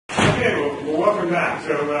Well, welcome back.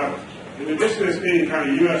 So, in addition to this being kind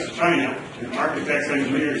of U.S.-China and architects,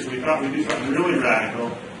 engineers, we thought we'd do something really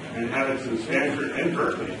radical and have it in Stanford and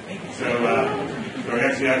Berkeley. So we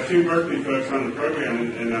actually have two Berkeley folks on the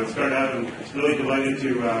program, and I'll start out. I'm really delighted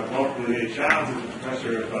to welcome Renee Chow, who's a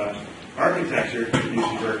professor of architecture at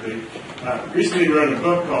UC Berkeley. Recently wrote a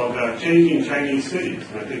book called Changing Chinese Cities,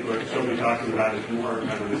 and I think what she'll be talking about is more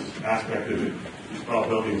kind of this aspect of these tall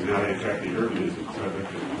buildings and how they affect the urbanism. So I'd like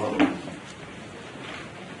to welcome.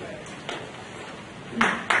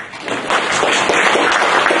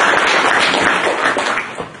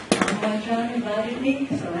 When John invited me,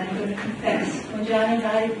 so I'm going to confess. When John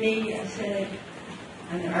invited me, I said,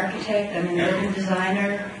 I'm an architect, I'm an urban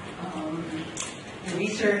designer, I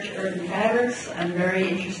research urban fabrics, I'm very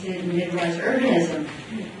interested in mid-rise urbanism.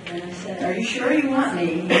 And I said, are you sure you want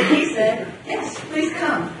me? And he said, yes, please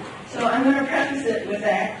come. So I'm going to preface it with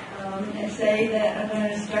that and say that I'm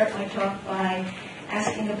going to start my talk by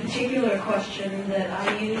asking a particular question that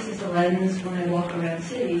I use as a lens when I walk around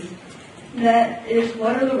cities. That is,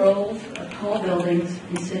 what are the roles of tall buildings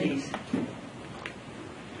in cities?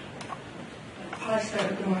 I'll probably start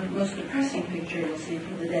with the most depressing picture you'll see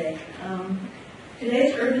for the day.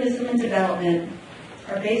 Today's urbanism and development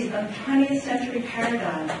are based on a 20th century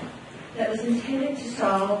paradigm that was intended to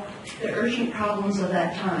solve the urgent problems of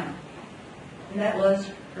that time, and that was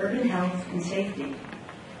urban health and safety.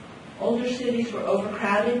 Older cities were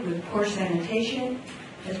overcrowded with poor sanitation,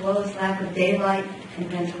 as well as lack of daylight and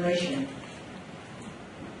ventilation.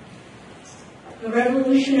 The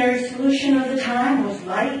revolutionary solution of the time was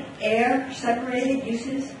light, air, separated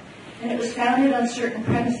uses, and it was founded on certain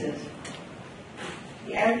premises.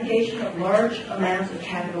 The aggregation of large amounts of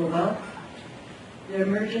capital wealth, the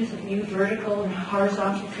emergence of new vertical and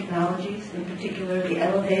horizontal technologies, in particular the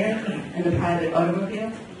elevator and the private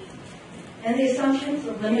automobile, and the assumptions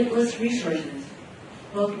of limitless resources,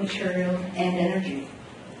 both material and energy.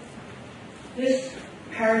 This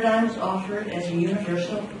paradigm was offered as a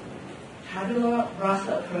universal tabula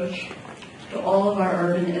rasa approach to all of our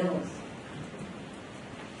urban ills.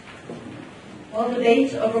 While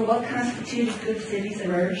debates over what constituted good cities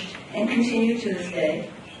emerged and continue to this day,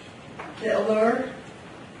 the allure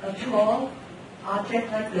of tall,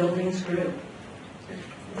 object-like buildings grew.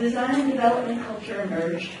 The design and development culture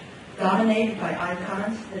emerged, dominated by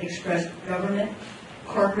icons that expressed government,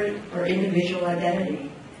 corporate, or individual identity,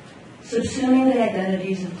 subsuming the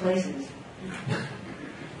identities of places.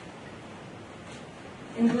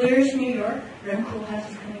 In Blear's New York, Rem Koolhaas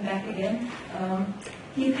is coming back again,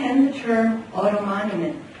 he penned the term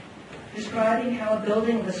Automonument, describing how a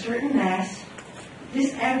building of a certain mass,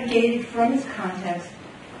 disaggregated from its context,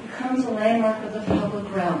 becomes a landmark of the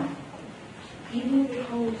public realm, even if it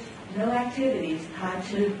holds no activities tied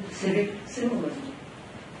to civic symbolism.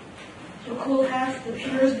 For Koolhaas, the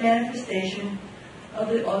purest manifestation of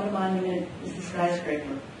the Automonument is the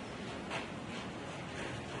skyscraper.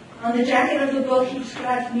 On the jacket of the book, he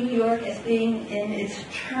describes New York as being in its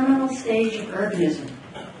terminal stage of urbanism.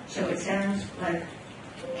 So it sounds like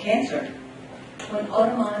cancer when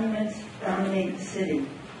automonuments dominate the city.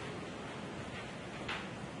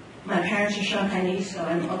 My parents are Shanghainese, so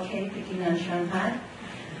I'm okay picking on Shanghai.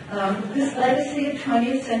 This legacy of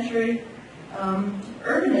 20th century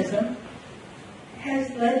urbanism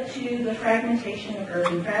has led to the fragmentation of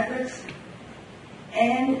urban fabrics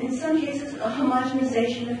and, in some cases, a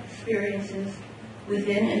homogenization of experiences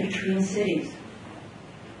within and between cities.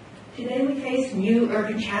 Today we face new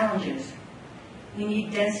urban challenges. We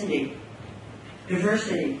need density,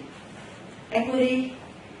 diversity, equity,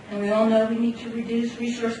 and we all know we need to reduce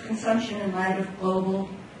resource consumption in light of global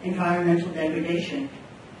environmental degradation.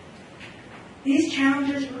 These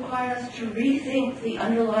challenges require us to rethink the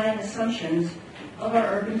underlying assumptions of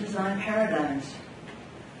our urban design paradigms.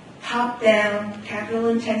 Top-down,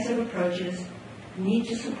 capital-intensive approaches need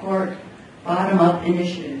to support bottom-up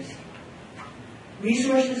initiatives.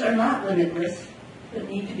 Resources are not limitless, but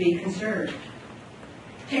need to be conserved.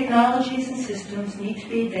 Technologies and systems need to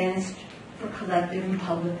be advanced for collective and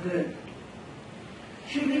public good.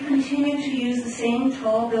 Should we continue to use the same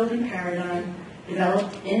tall building paradigm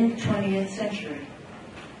developed in the 20th century?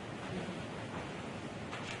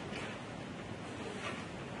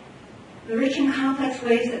 The rich and complex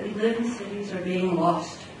ways that we live in cities are being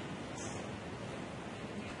lost.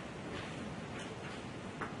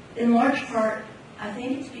 In large part, I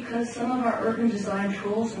think it's because some of our urban design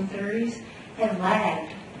tools and theories have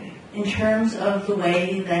lagged in terms of the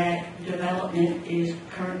way that development is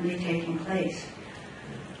currently taking place.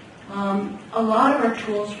 A lot of our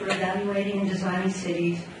tools for evaluating and designing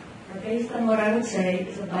cities are based on what I would say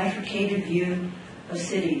is a bifurcated view of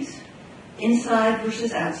cities. inside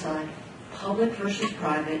versus outside, public versus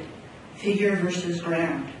private, figure versus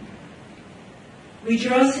ground. We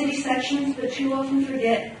draw city sections, but too often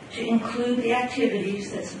forget to include the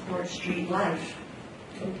activities that support street life.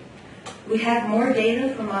 We have more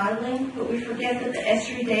data for modeling, but we forget that the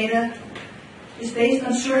ESRI data is based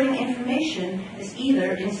on sorting information as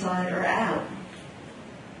either inside or out.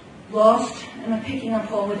 Lost, and I'm picking on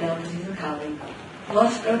Paul Waddell because he's a colleague,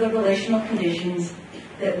 lost are the relational conditions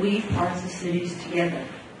that weave parts of cities together.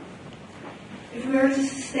 If we are to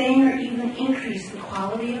sustain or even increase the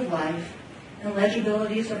quality of life and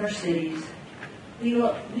legibilities of our cities, we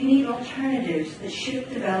need alternatives that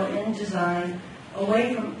shift development and design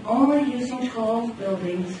away from only using tall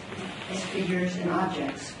buildings as figures and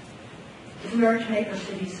objects. If we are to make our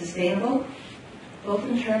cities sustainable, both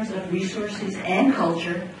in terms of resources and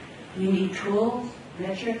culture, we need tools,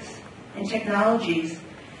 metrics, and technologies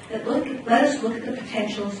that let us look at the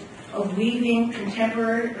potentials of weaving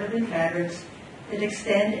contemporary urban fabrics that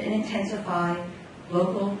extend and intensify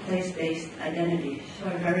local, place-based identities. So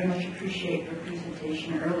I very much appreciate your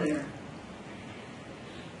presentation earlier.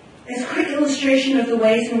 As a quick illustration of the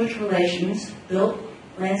ways in which relations, built,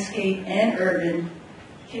 landscape, and urban,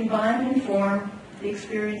 combine and form the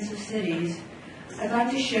experience of cities, I'd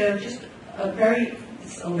like to show just a very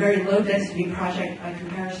low-density project by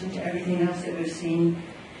comparison to everything else that we've seen.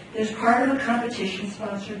 It was part of a competition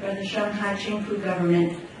sponsored by the Shanghai Qingpu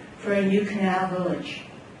government for a new canal village.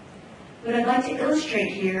 What I'd like to illustrate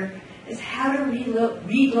here is how to read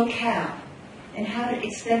locale and how to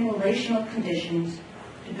extend relational conditions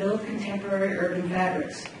to build contemporary urban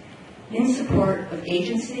fabrics in support of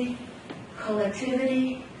agency,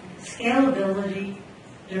 collectivity, scalability,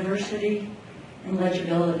 diversity, and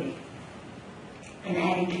legibility. And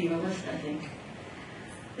adding to your list, I think.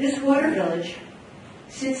 This water village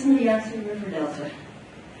sits in the Yangtze River Delta.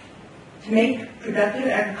 To make productive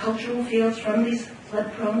agricultural fields from these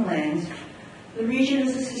flood-prone lands, the region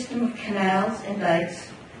is a system of canals and dikes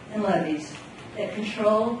and levees that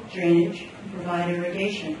control drainage and provide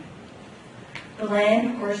irrigation. The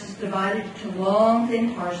land, of course, is divided into long,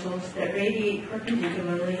 thin parcels that radiate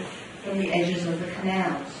perpendicularly from the edges of the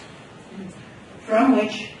canals, from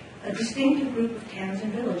which a distinctive group of towns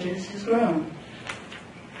and villages has grown.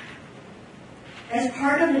 As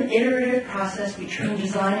part of an iterative process between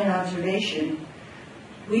design and observation,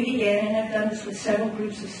 we began, and I've done this with several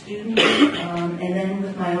groups of students, and then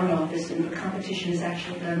with my own office, and the competition is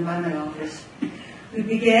actually done by my office. We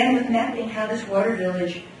began with mapping how this water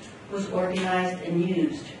village was organized and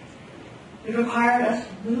used. It required us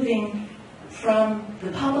moving from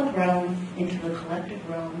the public realm into the collective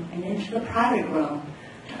realm and into the private realm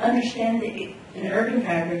to understand an urban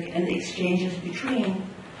fabric and the exchanges between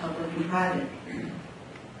public and private.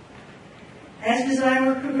 As design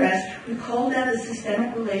work progressed, we called out the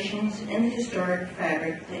systemic relations in the historic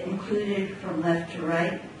fabric that included, from left to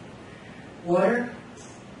right, water,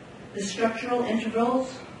 the structural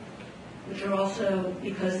intervals, which are also,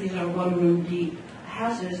 because these are one-room deep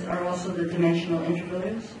houses, are also the dimensional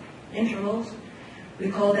intervals.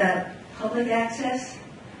 We called out public access.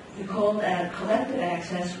 We called out collective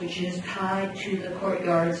access, which is tied to the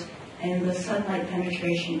courtyards and the sunlight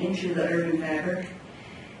penetration into the urban fabric.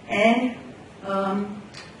 And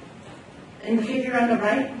in the figure on the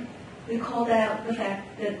right, we called out the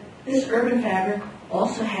fact that this urban fabric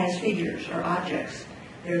also has figures or objects.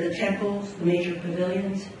 They're the temples, the major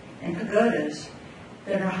pavilions, and pagodas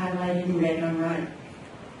that are highlighted in red on right.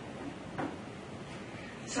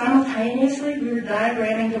 Simultaneously, we were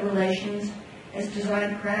diagramming the relations as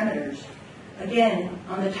design parameters. Again,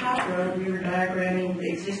 on the top row, we were diagramming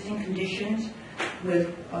the existing conditions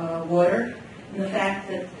with water, and the fact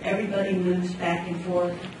that everybody moves back and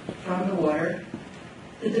forth from the water.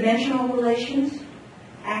 The dimensional relations,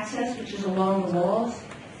 access, which is along the walls,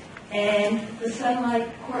 and the sunlight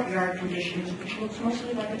courtyard conditions, which looks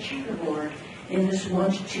mostly like a checkerboard in this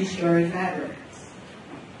 1 to 2 story fabric.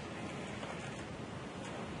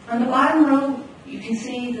 On the bottom row, you can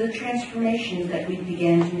see the transformations that we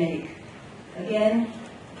began to make. Again,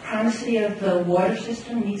 primacy of the water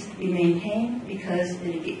system needs to be maintained because,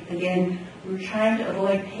 again, we're trying to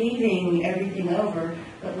avoid paving everything over,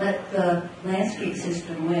 but let the landscape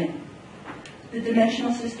system win. The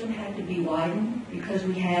dimensional system had to be widened because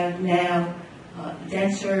we have now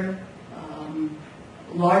denser,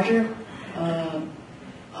 larger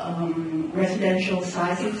residential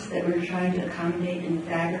sizes that we're trying to accommodate in the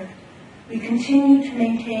fabric. We continue to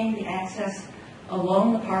maintain the access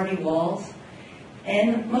along the party walls,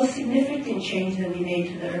 and the most significant change that we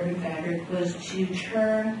made to the urban fabric was to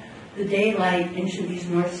turn the daylight into these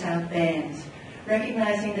north-south bands.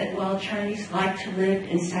 recognizing that while Chinese like to live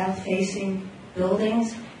in south-facing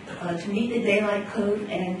buildings, to meet the daylight code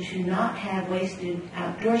and to not have wasted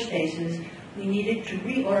outdoor spaces, we needed to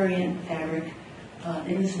reorient the fabric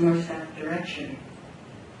in this north-south direction.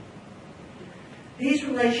 These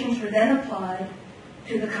relations were then applied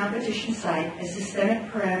to the competition site as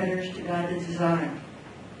systemic parameters to guide the design.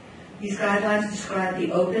 These guidelines describe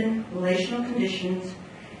the open relational conditions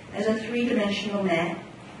as a three-dimensional mat,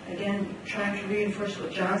 again, trying to reinforce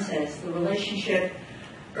what John says, the relationship,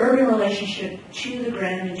 urban relationship to the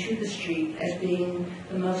ground and to the street as being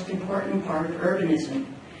the most important part of urbanism.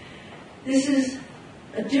 This is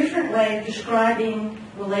a different way of describing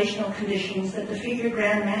relational conditions that the figure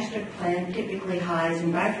ground master plan typically hides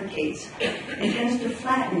and bifurcates and tends to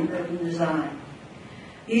flatten urban design.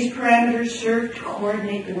 These parameters serve to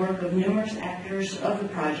coordinate the work of numerous actors of the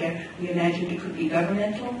project. We imagined it could be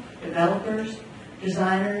governmental, developers,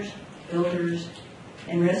 designers, builders,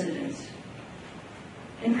 and residents.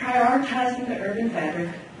 In prioritizing the urban fabric,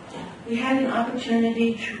 we had an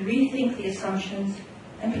opportunity to rethink the assumptions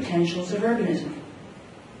and potentials of urbanism.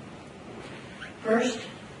 First,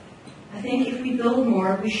 I think if we build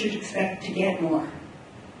more, we should expect to get more.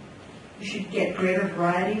 We should get greater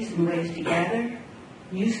varieties and ways to gather,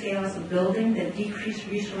 new scales of building that decrease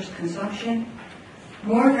resource consumption,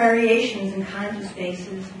 more variations in kinds of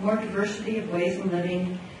spaces, more diversity of ways of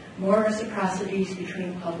living, more reciprocities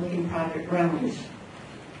between public and private realms.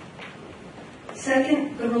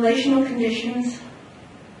 Second, the relational conditions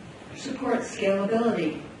support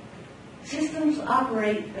scalability. Systems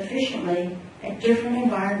operate efficiently at different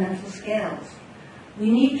environmental scales. We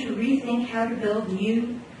need to rethink how to build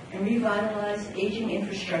new and revitalize aging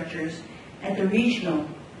infrastructures at the regional,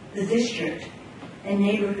 the district, and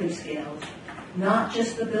neighborhood scales, not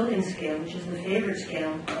just the building scale, which is the favorite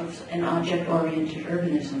scale of an object-oriented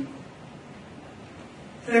urbanism.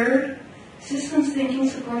 Third, systems thinking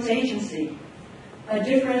supports agency. By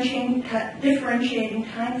differentiating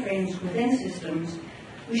timeframes within systems,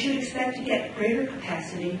 we should expect to get greater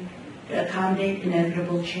capacity to accommodate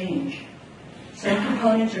inevitable change. Some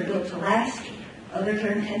components are built to last, others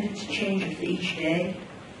are intended to change with each day,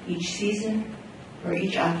 each season, or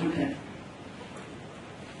each occupant.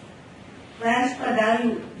 Last, by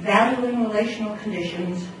valuing relational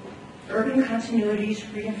conditions, urban continuities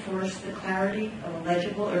reinforce the clarity of a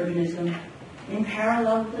legible urbanism in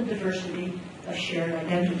parallel with the diversity of shared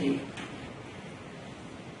identity.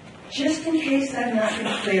 Just in case I've not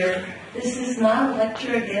been clear, this is not a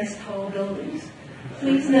lecture against tall buildings.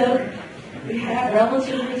 Please note, we have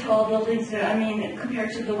relatively tall buildings.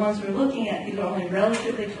 Compared to the ones we're looking at, these are only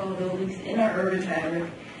relatively tall buildings in our urban fabric.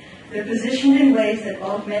 They're positioned in ways that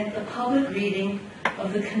augment the public reading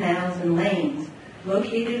of the canals and lanes,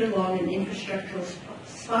 located along an infrastructural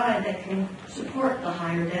spine that can support the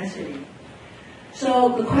higher density.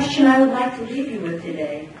 So the question I would like to leave you with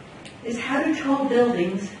today is, how do tall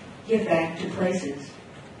buildings give back to places?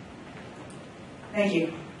 Thank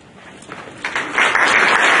you.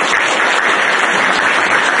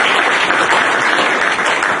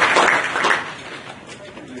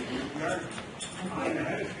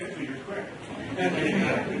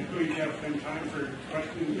 We have some time for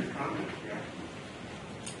questions or comments.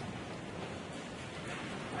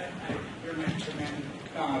 I very much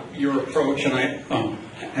commend your approach, and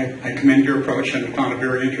I commend your approach and found it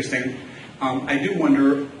very interesting. I do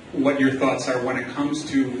wonder what your thoughts are when it comes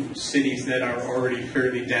to cities that are already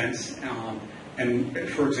fairly dense, and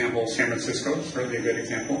for example, San Francisco is certainly a good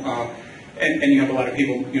example. And you have a lot of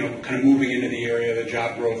people, kind of moving into the area, the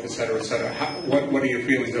job growth, et cetera, et cetera. What are your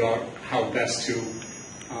feelings about how best to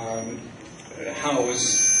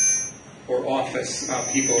house or office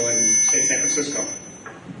people in, say, San Francisco?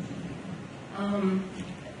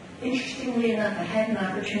 Interestingly enough, I had an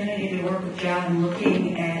opportunity to work with Chow in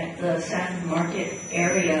looking at the South Market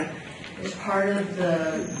area as part of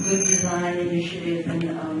the Good Design Initiative, and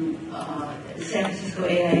the San Francisco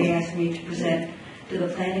AIA asked me to present to the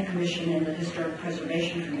Planning Commission and the Historic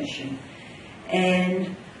Preservation Commission.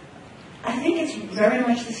 And I think it's very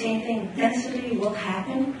much the same thing. Density will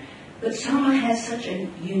happen, but Soma has such a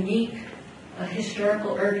unique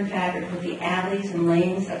historical urban fabric with the alleys and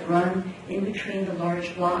lanes that run in between the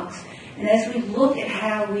large blocks. And as we look at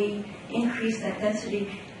how we increase that density,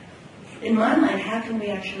 in my mind, how can we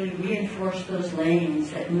actually reinforce those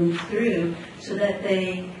lanes that move through so that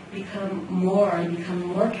they become more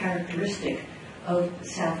characteristic of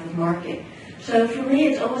South of Market? So for me,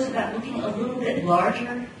 it's always about looking a little bit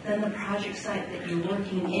larger than the project site that you're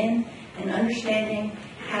working in and understanding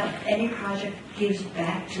how any project gives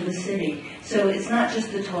back to the city. So it's not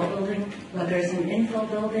just the tall building, whether it's an infill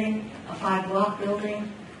building, a 5-block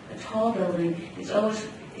building, a tall building.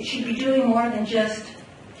 It should be doing more than just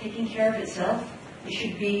taking care of itself. It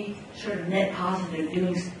should be sort of net positive,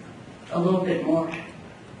 doing a little bit more.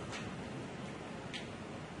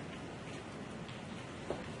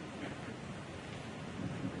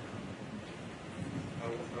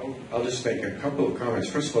 I'll just make a couple of comments.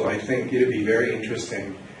 First of all, I think it'd be very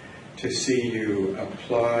interesting to see you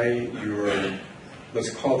apply your, let's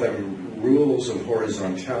call them rules of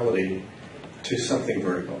horizontality, to something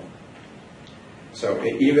vertical. So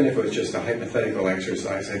even if it was just a hypothetical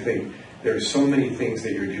exercise, I think there are so many things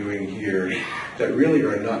that you're doing here that really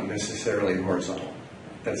are not necessarily horizontal.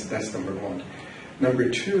 That's number one. Number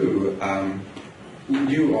two,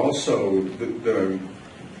 you also,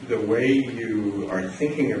 the way you are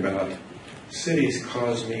thinking about cities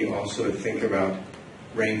caused me also to think about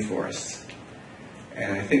rainforests.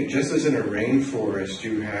 And I think just as in a rainforest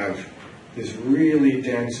you have this really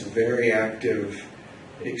dense, very active,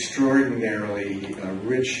 extraordinarily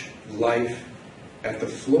rich life at the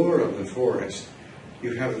floor of the forest,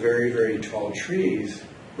 you have very, very tall trees,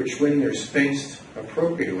 which when they're spaced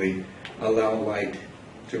appropriately, allow light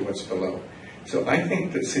to what's below. So I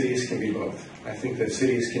think that cities can be both. I think that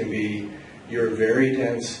cities can be your very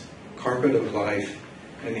dense carpet of life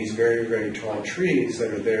and these very, very tall trees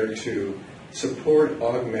that are there to support,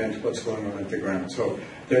 augment what's going on at the ground. So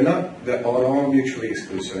they're not at all mutually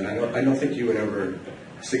exclusive, and I don't think you would ever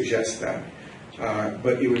suggest that.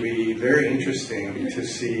 But it would be very interesting to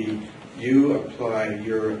see you apply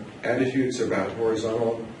your attitudes about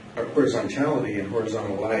horizontality and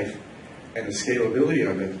horizontal life and the scalability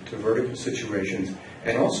of it to vertical situations.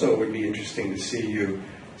 And also it would be interesting to see you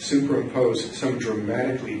superimpose some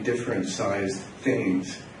dramatically different sized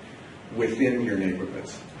things within your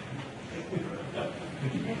neighborhoods.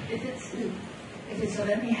 If it's of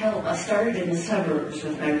any help, I started in the suburbs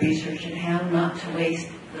with my research on how not to waste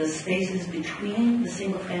the spaces between the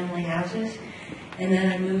single-family houses, and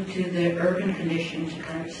then I moved to the urban condition to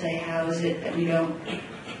kind of say how is it that we don't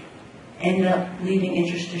end up leaving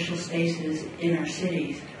interstitial spaces in our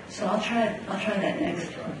cities. So I'll try that next.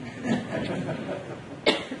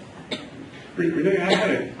 Renee, I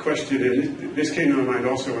had a question, and this came to my mind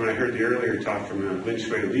also when I heard the earlier talk from Lin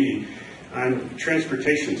Shui Li on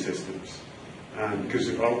transportation systems.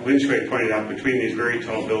 Because Lin Shui pointed out between these very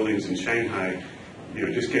tall buildings in Shanghai,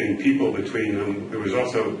 just getting people between them. There was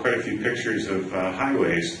also quite a few pictures of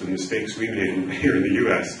highways, the mistakes we made here in the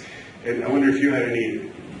U.S. And I wonder if you had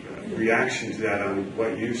any reaction to that on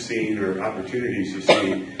what you've seen or opportunities you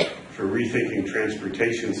see for rethinking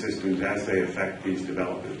transportation systems as they affect these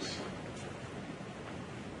developments.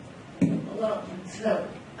 Well, so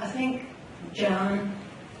I think John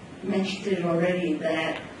mentioned it already,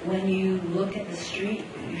 that when you look at the street,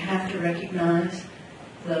 you have to recognize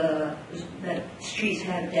that streets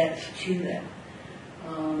have depth to them.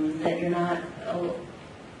 That you're not.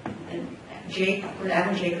 Alan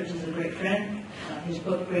Jacobs is a great friend. His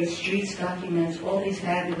book, Great Streets, documents all these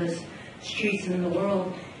fabulous streets in the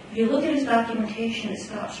world. If you look at his documentation, it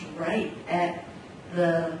stops right at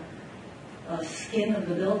the skin of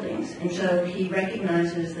the buildings. And so he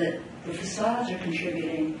recognizes that the facades are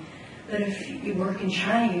contributing. But if you work in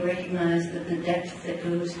China, you recognize that the depth that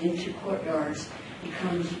goes into courtyards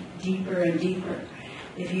becomes deeper and deeper.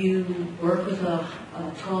 If you work with a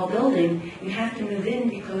tall building, you have to move in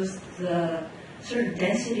because the sort of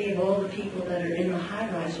density of all the people that are in the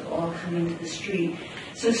high-rise are all coming to the street.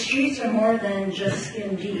 So streets are more than just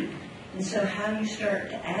skin deep. And so how you start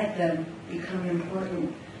to add them become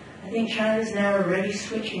important. I think China is now already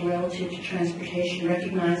switching relative to transportation,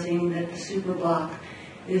 recognizing that the superblock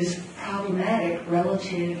is problematic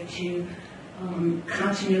relative to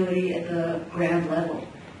continuity at the ground level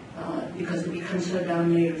because it becomes so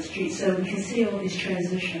dominated with the streets. So we can see all these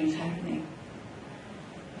transitions happening.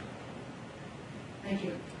 Thank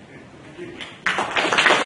you.